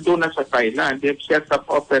it nandun na sa Thailand. They've set up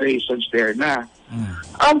operations there na.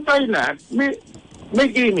 Ang Thailand, may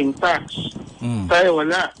gaming tax. Tayo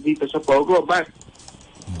wala dito sa Pogo. But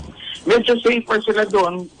medyo safer sila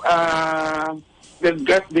doon.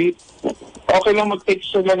 Okay lang mag-take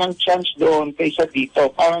sila ng chance doon kaysa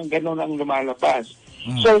dito. Parang ganun ang lumalabas.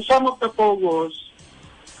 So some of the Pogos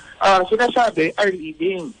sinasabi are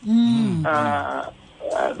leading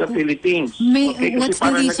the Philippines. What's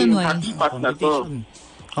the reason why? Hotspot na to.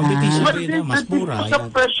 Competition But din na, mas mura. the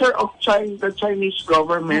pressure of the Chinese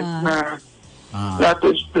government na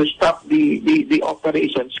to stop the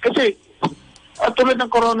operations. Kasi tulad ng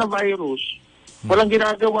coronavirus, walang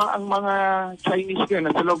ginagawa ang mga Chinese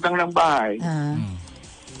na sa loob ng bahay.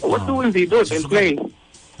 What will they do? They'll play.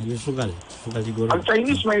 Sugal siguro. Ang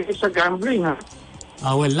Chinese may sa gambling, ha?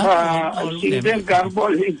 Well, I've seen them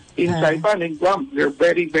gamble in Taiwan and Guam. They're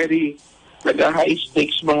very, very high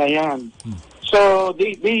stakes mga yan. So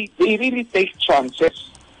they really take chances.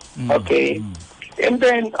 Okay? And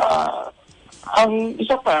then, ang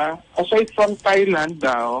isa pa, aside from Thailand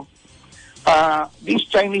daw, these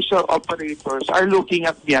Chinese operators are looking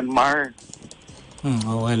at Myanmar.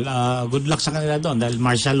 Good luck sa kanila doon dahil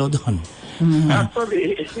martial law doon.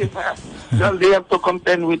 Actually, well, they have to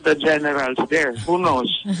contend with the generals there. Who knows?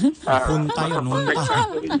 Punta yun,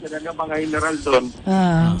 Sila ng mga general doon.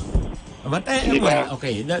 But anyway,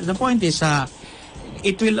 okay, the point is,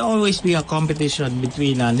 it will always be a competition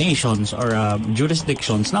between nations or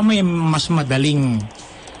jurisdictions na may mas madaling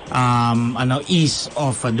ease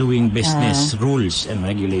of doing business rules and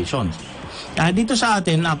regulations. Dito sa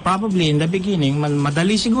atin, probably in the beginning,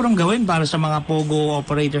 madali sigurong gawin para sa mga pogo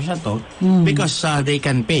operators na to because they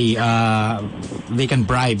can pay, they can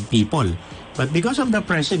bribe people. But because of the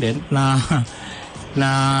president na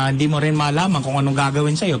hindi mo rin malaman kung anong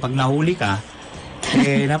gagawin sa'yo pag nahuli ka,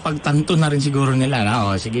 napagtanto na rin siguro nila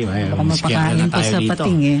na, sige, maskiyado na tayo dito.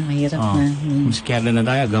 Mahirap na. Maskiyado na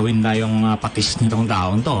tayo, gawin tayong patis nitong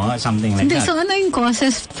taon to, something like that. So ano yung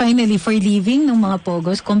causes finally for leaving ng mga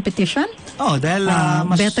pogos? Competition? Dahil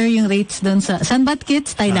better yung rates doon sa... Saan ba't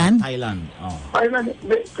kids? Thailand? Thailand. Thailand,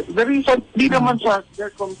 the reason, di naman they're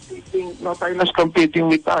competing, Thailand's competing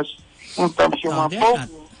with us in terms yung mga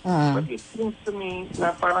pogo. But it seems to me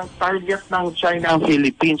na parang target ng China ang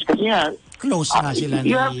Philippines. Kasi nga, close na sila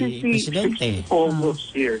ni Presidente. Almost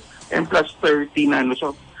here. And plus 30 na.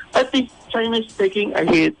 So, I think China is taking a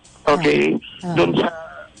hit, okay, doon sa,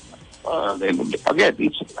 again,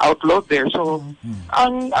 it's outlawed there. So,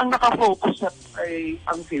 ang nakafocus ay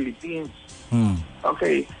ang Philippines.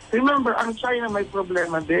 Okay. Remember, ang China may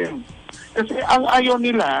problema din. Kasi ang ayaw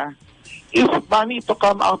nila is money to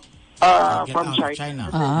come out from China.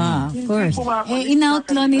 Of course.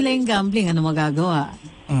 In-outlaw nila yung gambling. Ano magagawa?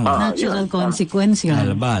 Natural consequence yun.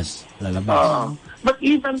 Lalabas. But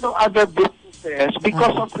even though other businesses,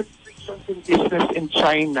 because of restrictions in business in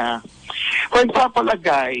China, for example, a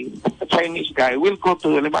Chinese guy, will go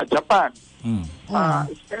to Japan,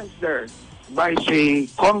 spends there, buys a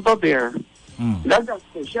condo there,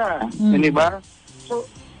 lagasto siya, di ba? So,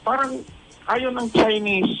 parang ayaw ng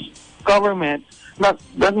Chinese government na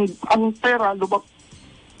ang pera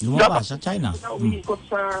lumabas sa China. Umiikot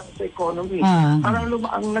sa economy. Parang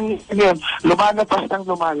lumalabas ng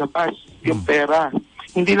lumalabas yung pera.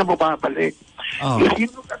 Hindi na bumabalik. If you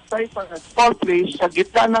look at Taiwan, a small place, sa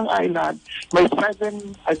gitna ng island, may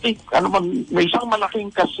may isang malaking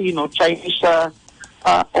casino, Chinese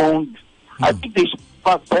owned. I think they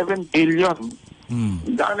spent $7 billion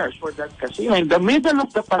for that casino in the middle of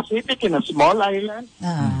the Pacific in a small island.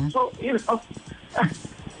 So,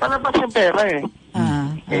 palabas yung pera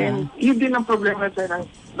And yun din ang problema sa China.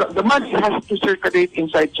 The money has to circulate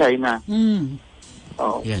inside China.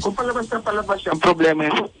 Yes. Kung palabas yan, problema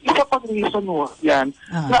yan. So, isa pang reason yan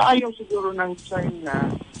na ayaw siguro ng China.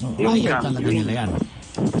 Ayaw talaga nila yan.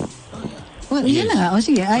 Well, yun na nga. O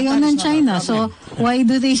sige, ayaw ng China. So, why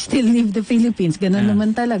do they still leave the Philippines? Ganun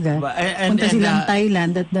naman talaga. Punta silang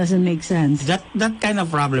Thailand, that doesn't make sense. That kind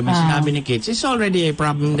of problem, sinabi ni Kitz, is already a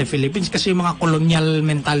problem in the Philippines kasi yung mga colonial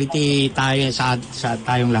mentality tayo sa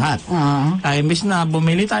tayong lahat. Imbis na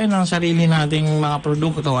bumili tayo ng sarili nating mga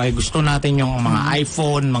produkto, ay gusto natin yung mga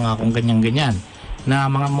iPhone, mga kung ganyan-ganyan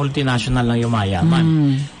na mga multinational na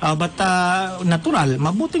yumayaman. But natural,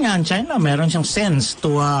 mabuti nga ang China, meron siyang sense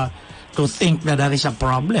to think that there is a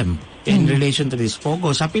problem in relation to this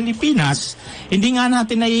pogo. Sa Pilipinas, hindi nga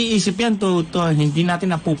natin naiisip yan hindi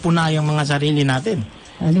natin napupuna yung mga sarili natin.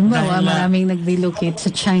 Halimbawa, maraming nag-relocate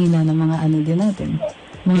sa China ng mga din natin.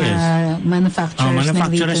 Mga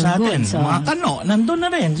manufacturers ng goods. Mga kano, nandun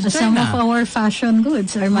na rin sa China. Some of our fashion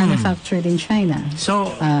goods are manufactured in China.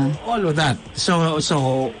 So, all of that. So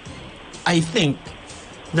I think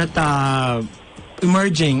that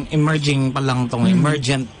emergent pa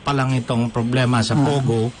lang itong problema sa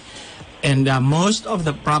pogo, and most of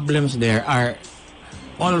the problems there are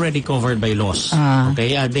already covered by laws.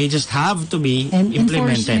 Okay, they just have to be And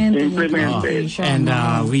implemented. implementation. And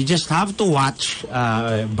we just have to watch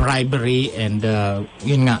bribery and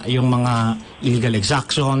yun nga, yung mga illegal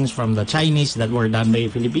exactions from the Chinese that were done by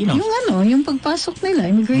Filipinos. Yung pagpasok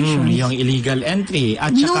nila, immigration. Yung illegal entry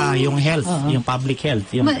at saka yung health, yung public health.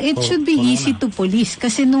 Yung It should be easy to police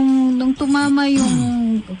kasi nung tumama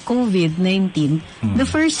yung COVID-19, the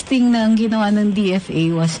first thing na ang ginawa ng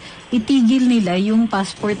DFA was itigil nila yung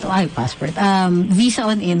visa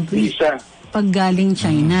on entry. Pag galing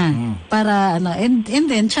China. Para and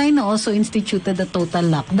then China also instituted a total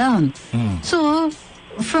lockdown. So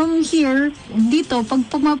from here, dito, pag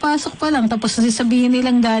pumapasok pa lang, tapos sasabihin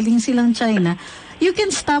nilang galing silang China, you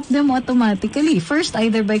can stop them automatically. First,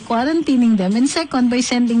 either by quarantining them, and second, by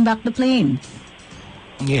sending back the plane.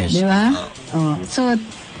 Yes. Di ba? So,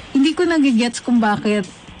 hindi ko nagigets kung bakit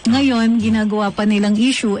ngayon ginagawa pa nilang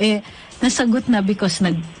issue, nasagot na because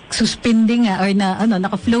nag-suspending or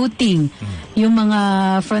naka-floating yung mga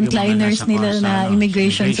frontliners nila na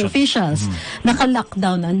immigration officials.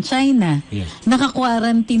 Naka-lockdown ang China. Yes.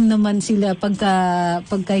 Naka-quarantine naman sila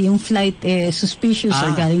pagka yung flight suspicious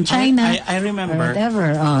or galing China. I remember or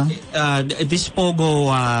whatever. This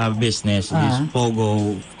Pogo business, this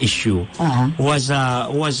Pogo issue was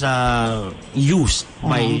used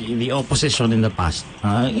by the opposition in the past,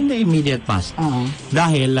 in the immediate past.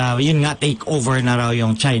 Dahil yun nga, take over na raw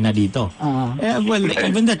yung China dito. Well,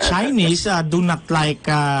 even the Chinese do not like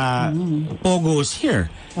Pogos here.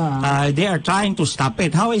 They are trying to stop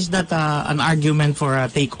it. How is that an argument for a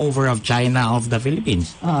takeover of China of the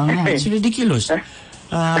Philippines? It's ridiculous.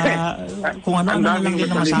 Kung ano lang din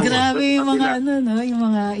na masabi. Grabe yung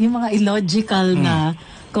mga yung mga illogical na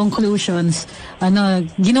conclusions.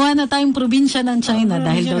 Ginawa na tayong probinsya ng China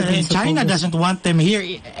dahil daw din sa China doesn't want them here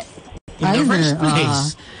in the first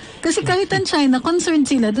place. Kasi kahit ang China, concerned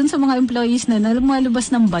sila dun sa mga employees na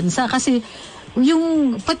lumalabas ng bansa kasi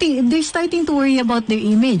they're starting to worry about their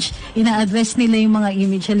image. Ina-address nila yung mga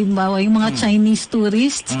image. Halimbawa, yung mga Chinese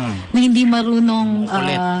tourists na hindi marunong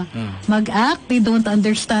mag-act. They don't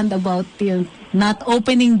understand about not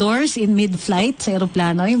opening doors in mid-flight sa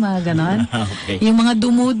aeroplano, yung mga ganon. Okay. Yung mga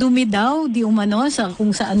dumudumi daw, di umano, sa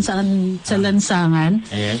kung saan-saan sa lansangan.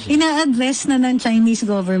 Yes. Ina-address na ng Chinese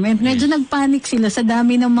government. Medyo nagpanic sila sa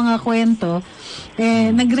dami ng mga kwento.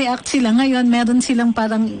 Nag-react sila. Ngayon, meron silang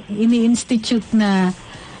parang ini-institute na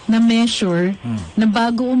measure na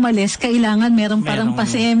bago umalis, kailangan meron parang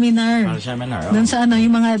pa-seminar. Doon sa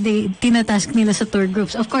yung mga tinatask nila sa tour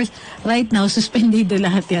groups. Of course, right now, suspendido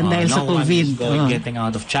lahat yan dahil sa COVID. No one is getting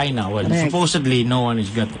out of China. Well, supposedly, no one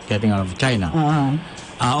is getting out of China.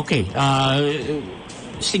 Okay.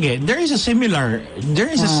 Sige, there is a similar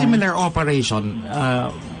operation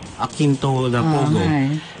akin to the Pogo.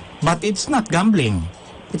 But it's not gambling.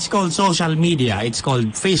 It's called social media. It's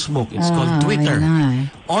called Facebook. It's called Twitter.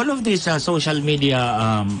 All of these social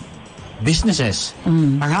media businesses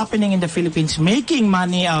are happening in the Philippines, making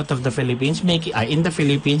money out of the Philippines, making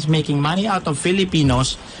money out of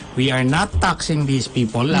Filipinos. We are not taxing these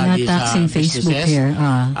people. Not taxing Facebook here.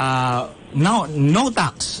 No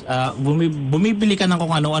tax. Bumibili ka ng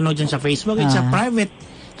kung ano-ano dyan sa Facebook. It's a private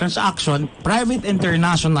transaction, private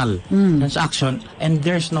international transaction, and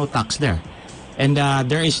there's no tax there. And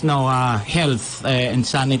there is no health and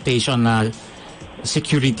sanitation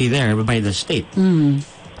security there by the state.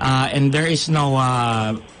 And there is no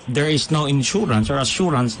insurance or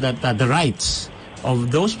assurance that the rights of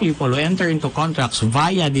those people who enter into contracts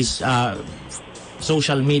via these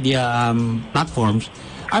social media platforms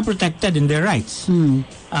are protected in their rights.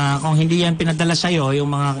 Kung hindi yan pinadala sa'yo, yung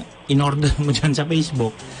mga in-order mo dyan sa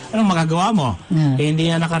Facebook, anong magagawa mo? Hindi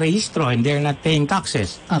yan nakarehistro and they're not paying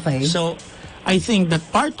taxes. Okay. So, I think that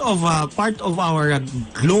part of our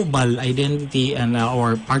global identity and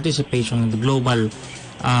our participation in the global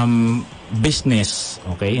business,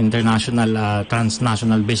 okay, international,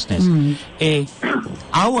 transnational business,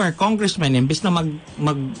 our congressmen, imbis na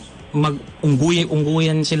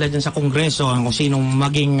mag-ungguyan sila dyan sa Kongreso kung sinong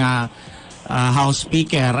maging House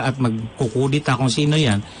Speaker at magkukudita kung sino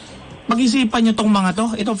yan, mag-isipan nyo itong mga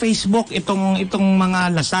to, itong Facebook, itong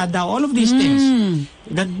mga Lazada, all of these things.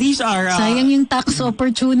 That these are... sayang yung tax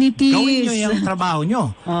opportunities. Gawin nyo yung trabaho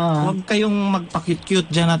nyo. Huwag kayong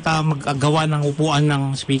magpakit-cute dyan at mag-agawa ng upuan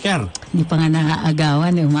ng speaker. Hindi pa nga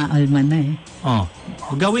naaagawan, umaalma na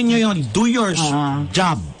Gawin nyo yung do your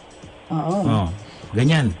job.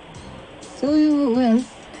 Ganyan. So, well,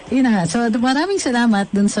 yun na. So, maraming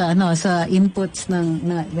salamat dun sa sa inputs ng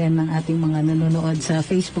ating mga nanonood sa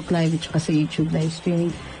Facebook Live at sa YouTube live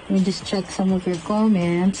streaming. Let me just check some of your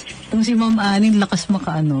comments. Itong si Ma'am Anin, lakas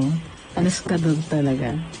Alaskador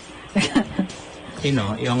talaga.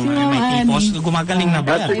 Yung Si Ma'am may tipos, Annie. gumagaling na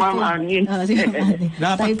ba At si yan? Ma'am Ani. Si Ma'am Annie.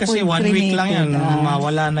 Dapat kasi Typhoid 1 week lang yan, prenatal.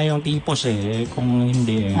 mawala na yung tipos Kung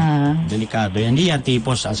hindi, Ah. delikado. Hindi yan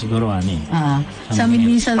tipos, siguro, Ani. Sa amin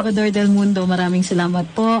ni Salvador del Mundo, maraming salamat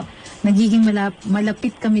po. Nagiging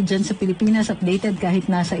malapit kami dyan sa Pilipinas, updated kahit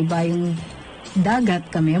nasa iba yung dagat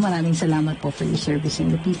kami. Maraming salamat po for your servicing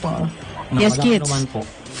the people. Yes, Wala kids. naman po.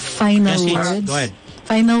 Final Yes, kids. words. Go ahead.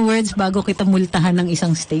 Final words bago kita multahan ng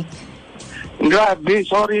isang steak. Grabe,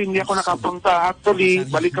 sorry, hindi ako nakapunta. Actually,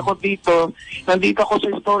 balik ako dito. Nandito ako sa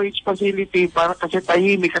storage facility para kasi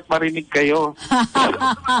tahimik at marinig kayo.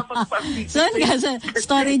 Saan ka? Sa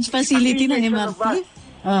storage facility ng MRT?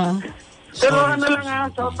 Pero ano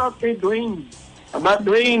lang shout out kay Dwayne.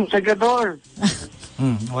 Dwayne, Segador.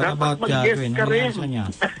 What Dapat about mag-guest Gwen? ka Ano rin. nasa niya?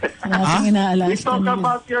 Wala kang We inaalas. talk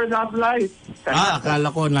about your love life. Akala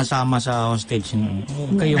ko nasama sa hostage.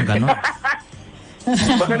 Kayong gano'n.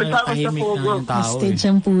 Baka nasama sa Tahimik pugo. na yung tao. Stage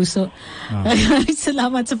ang puso.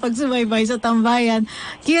 Salamat sa pagsubaybay sa Tambayan.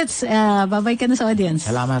 Kids, babay ka na sa audience.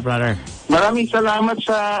 Salamat, brother. Maraming salamat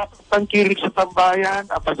sa pangkilik sa Tambayan.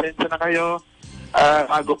 Pasensya na kayo.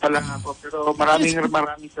 Bago pa lang ako. Pero maraming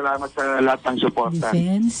salamat sa lahat ng suporta.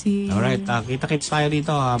 Defensive. Alright, kita-kits tayo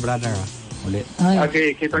dito, brother. Ulit.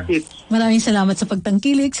 Okay, kita-kits. Maraming salamat sa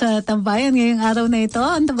pagtangkilik sa Tambayan ngayong araw na ito.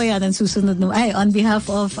 Ang Tambayan ang susunod on behalf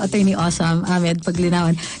of Attorney Awesome, Ahmed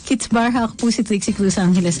Paglinawan, Kits Barha, ako po si Trixie Cruz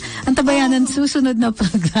Angeles. Ang Tambayan ang susunod na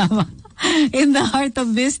programa in the heart of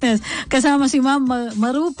business. Kasama si Ma'am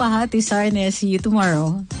Maru Pahati Sarnes. See you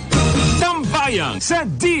tomorrow. Tambayan sa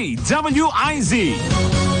DWIZ.